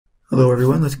Hello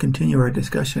everyone, let's continue our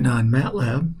discussion on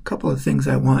Matlab. A couple of things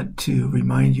I want to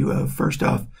remind you of. First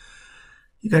off,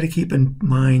 you got to keep in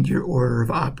mind your order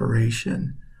of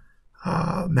operation.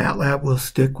 Matlab will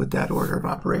stick with that order of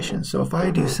operation. So if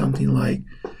I do something like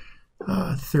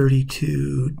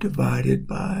 32 divided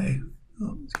by,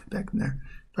 let's get back in there.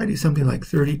 If I do something like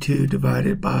 32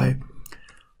 divided by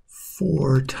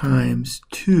 4 times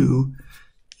 2,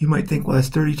 you might think, well, that's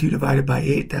 32 divided by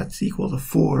 8, that's equal to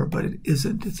 4, but it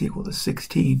isn't. It's equal to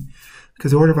 16,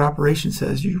 because the order of operation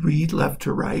says you read left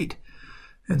to right.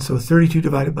 And so 32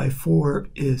 divided by 4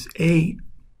 is 8,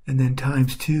 and then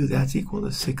times 2, that's equal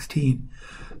to 16.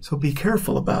 So be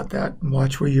careful about that and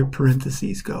watch where your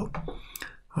parentheses go.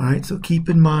 All right, so keep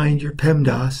in mind your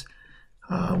PEMDAS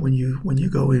when you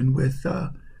go in with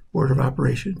order of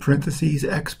operation. Parentheses,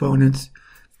 exponents.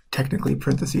 Technically,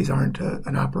 parentheses aren't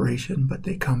an operation, but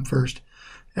they come first.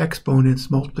 Exponents,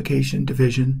 multiplication,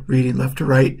 division, reading left to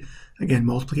right. Again,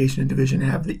 multiplication and division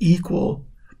have the equal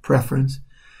preference,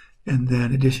 and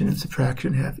then addition and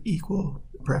subtraction have equal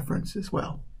preference as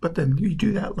well. But then you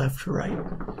do that left to right.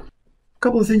 A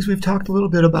couple of things, we've talked a little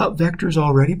bit about vectors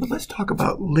already, but let's talk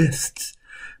about lists.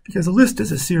 Because a list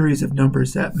is a series of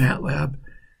numbers that MATLAB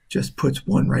just puts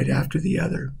one right after the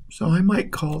other. So I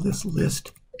might call this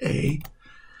list A.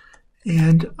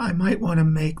 And I might want to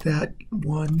make that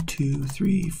 1, 2,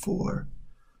 3, 4,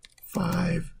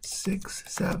 5, 6,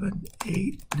 7,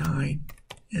 8, 9,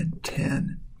 and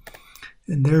 10.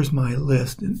 And there's my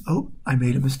list. And oh, I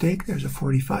made a mistake. There's a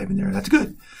 45 in there. That's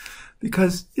good,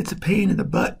 because it's a pain in the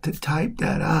butt to type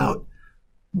that out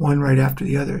one right after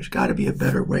the other. There's got to be a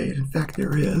better way. And in fact,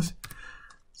 there is.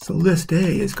 So list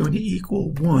A is going to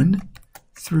equal 1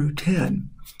 through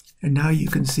 10. And now you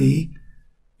can see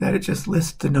that it just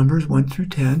lists the numbers 1 through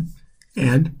 10,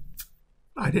 and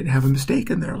I didn't have a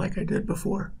mistake in there like I did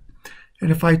before.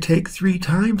 And if I take 3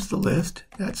 times the list,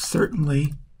 that's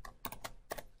certainly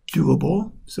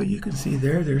doable. So you can see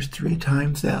there's 3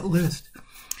 times that list.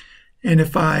 And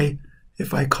if I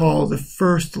call the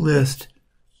first list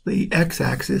the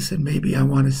x-axis, and maybe I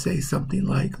want to say something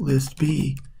like list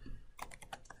B,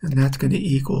 and that's going to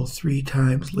equal 3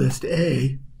 times list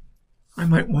A, I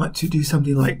might want to do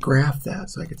something like graph that.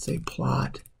 So I could say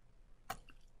plot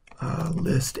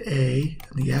list A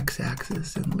on the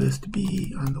x-axis and list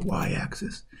B on the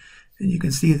y-axis. And you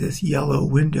can see this yellow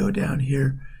window down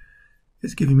here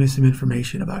is giving me some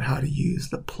information about how to use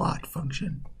the plot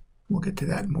function. We'll get to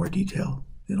that in more detail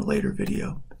in a later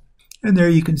video. And there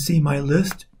you can see my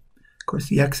list. Of course,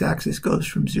 the x-axis goes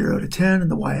from 0 to 10, and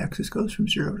the y-axis goes from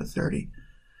 0 to 30.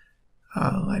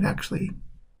 And actually,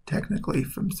 technically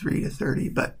from 3 to 30,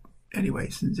 but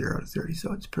anyways, from 0 to 30,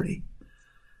 so it's pretty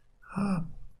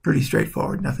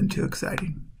straightforward, nothing too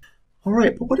exciting. All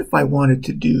right, but what if I wanted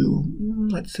to do,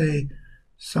 let's say,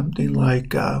 something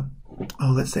like,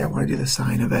 let's say I want to do the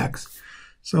sine of x.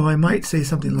 So I might say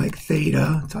something like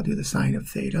theta, so I'll do the sine of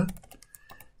theta.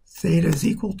 Theta is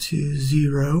equal to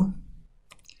 0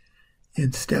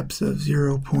 in steps of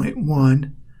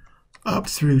 0.1 up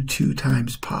through 2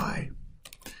 times pi.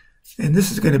 And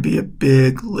this is going to be a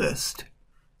big list,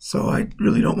 so I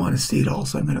really don't want to see it all,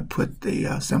 so I'm going to put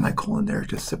the semicolon there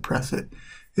to suppress it.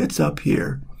 It's up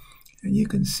here, and you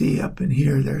can see up in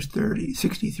here there's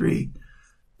 63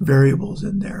 variables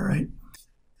in there, right?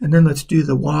 And then let's do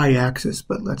the y-axis,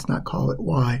 but let's not call it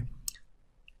y.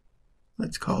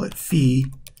 Let's call it phi,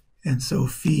 and so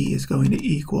phi is going to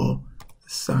equal the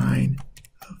sine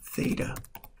of theta.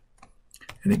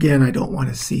 And again, I don't want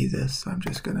to see this, so I'm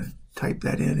just going to type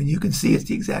that in, and you can see it's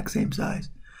the exact same size.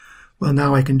 Well,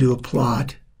 now I can do a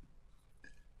plot.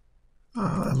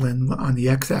 On the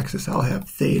x-axis, I'll have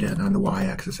theta, and on the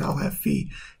y-axis, I'll have phi.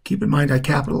 Keep in mind, I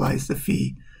capitalized the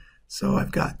phi, so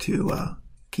I've got to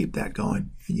keep that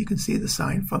going. And you can see the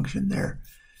sine function there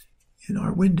in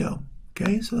our window.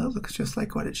 Okay, so that looks just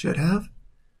like what it should have.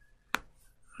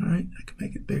 All right, I can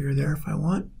make it bigger there if I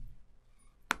want.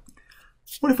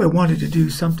 What if I wanted to do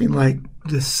something like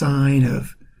the sine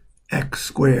of x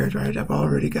squared, right? I've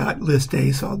already got list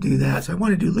A, so I'll do that. So I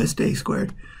want to do list A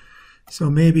squared. So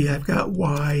maybe I've got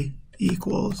y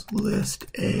equals list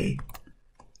A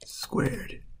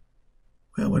squared.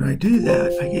 Well, when I do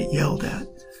that, I get yelled at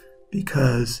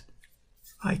because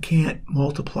I can't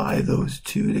multiply those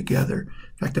two together.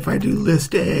 In fact, if I do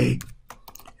list A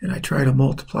and I try to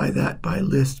multiply that by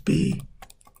list B,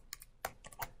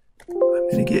 I'm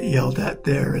going to get yelled at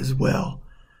there as well.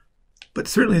 But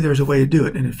certainly there's a way to do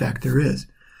it, and in fact there is.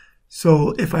 So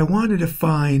if I wanted to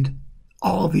find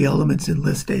all the elements in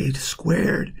list A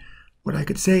squared, what I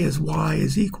could say is y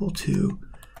is equal to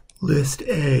list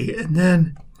A. And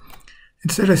then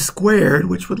instead of squared,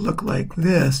 which would look like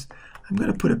this, I'm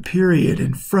going to put a period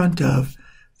in front of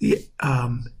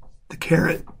the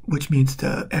caret, which means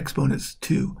the exponent's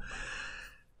 2.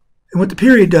 And what the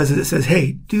period does is it says,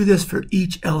 hey, do this for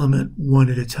each element one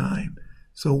at a time.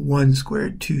 So 1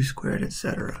 squared, 2 squared,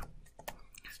 etc.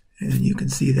 And you can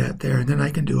see that there. And then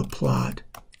I can do a plot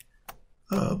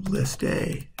of list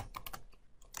A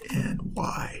and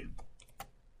Y.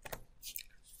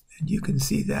 And you can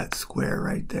see that square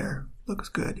right there. Looks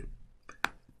good.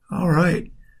 All right.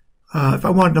 If I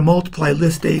wanted to multiply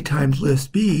list A times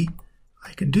list B,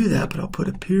 I can do that, but I'll put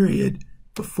a period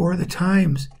before the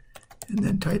times and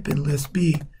then type in list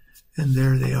B, and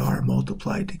there they are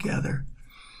multiplied together.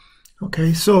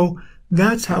 Okay, so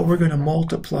that's how we're going to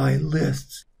multiply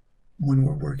lists when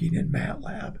we're working in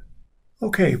Matlab.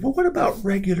 Okay, well, what about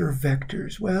regular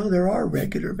vectors? Well, there are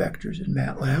regular vectors in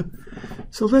Matlab.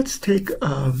 So let's take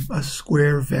a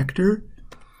square vector.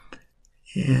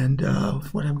 And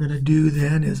what I'm going to do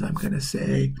then is I'm going to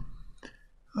say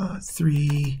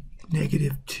 3,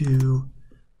 -2,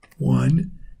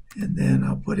 1. And then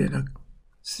I'll put in a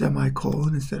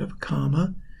semicolon instead of a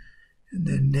comma. And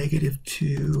then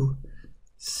 -2,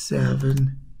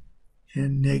 7,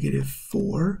 and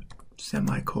 -4,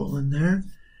 semicolon there.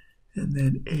 And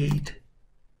then 8,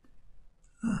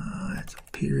 that's a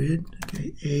period.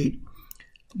 Okay, 8,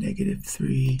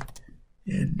 -3,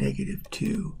 and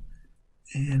 -2.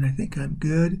 And I think I'm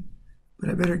good, but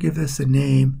I better give this a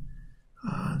name.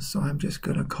 So I'm just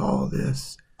going to call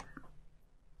this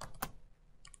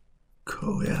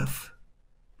coef.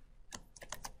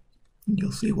 And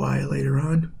you'll see why later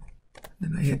on.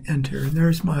 Then I hit enter, and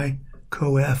there's my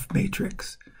coef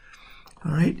matrix.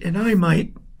 All right, and I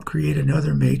might create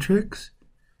another matrix.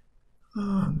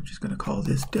 I'm just going to call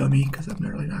this dummy because I'm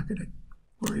really not going to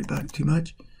worry about it too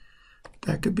much.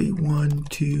 That could be 1,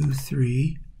 2,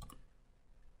 3.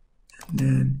 And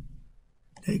then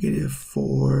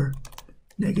 -4,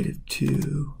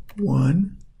 -2,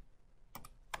 1.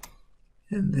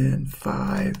 And then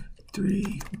 5,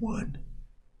 3, 1.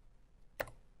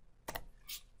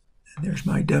 And there's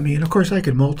my dummy. And of course I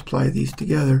can multiply these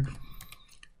together.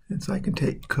 And so I can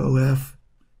take coef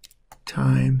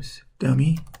times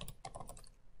dummy.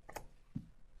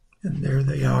 And there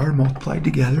they are multiplied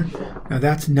together. Now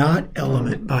that's not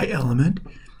element by element.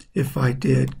 If I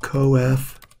did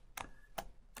coef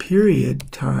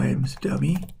period times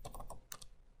dummy,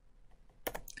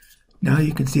 now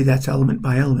you can see that's element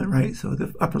by element, right? So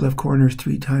the upper left corner is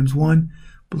 3 times 1.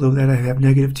 Below that I have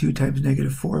 -2 times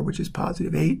 -4, which is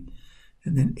 +8.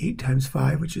 And then 8 times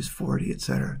 5, which is 40,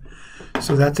 etc.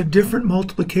 So that's a different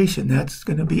multiplication. That's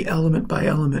going to be element by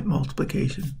element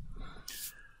multiplication.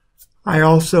 I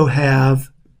also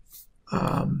have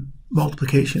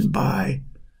multiplication by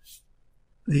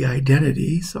the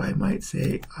identity. So I might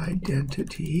say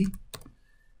identity.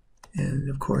 And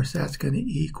of course, that's going to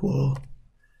equal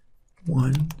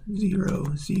 1,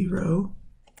 0, 0,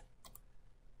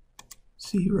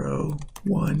 0,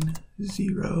 1,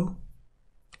 0,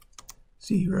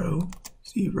 0,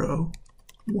 0,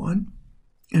 1.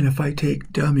 And if I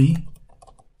take dummy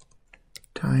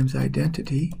times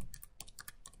identity,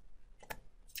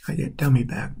 I get dummy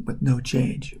back with no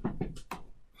change.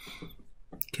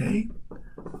 Okay.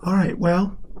 All right.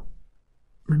 Well,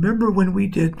 remember when we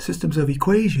did systems of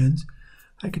equations,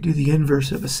 I could do the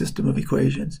inverse of a system of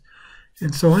equations.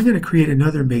 And so I'm going to create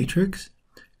another matrix.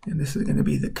 And this is going to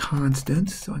be the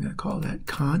constants. So I'm going to call that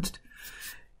const.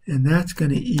 And that's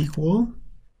going to equal,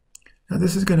 now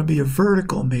this is going to be a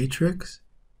vertical matrix.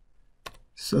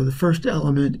 So the first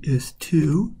element is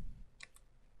 2.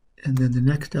 And then the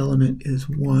next element is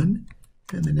 1,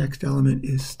 and the next element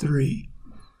is 3.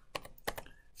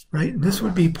 Right? And this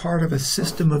would be part of a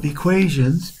system of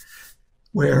equations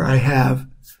where I have,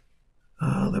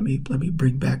 let me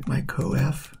bring back my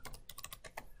coef.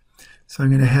 So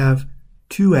I'm going to have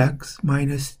 3x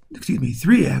minus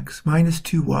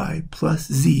 2y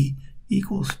plus z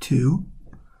equals 2.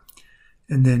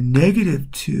 And then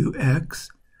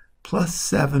 -2x plus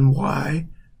 7y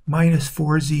minus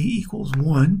 4z equals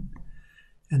 1.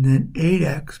 And then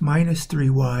 8x minus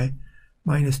 3y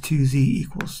minus 2z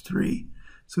equals 3.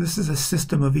 So this is a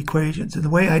system of equations. And the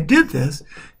way I did this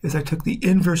is I took the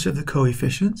inverse of the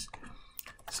coefficients.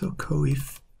 So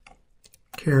coef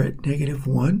caret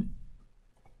 -1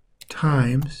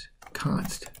 times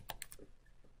const.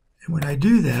 And when I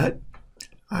do that,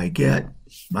 I get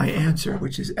my answer,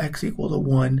 which is x equal to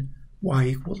 1, y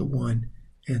equal to 1,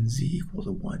 and z equal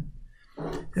to 1.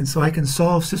 And so I can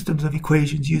solve systems of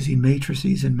equations using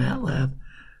matrices in Matlab,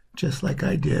 just like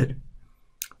I did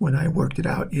when I worked it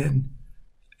out in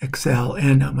Excel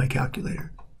and on my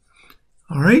calculator.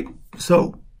 All right,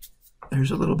 so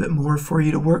there's a little bit more for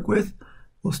you to work with.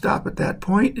 We'll stop at that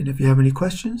point, and if you have any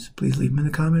questions, please leave them in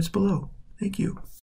the comments below. Thank you.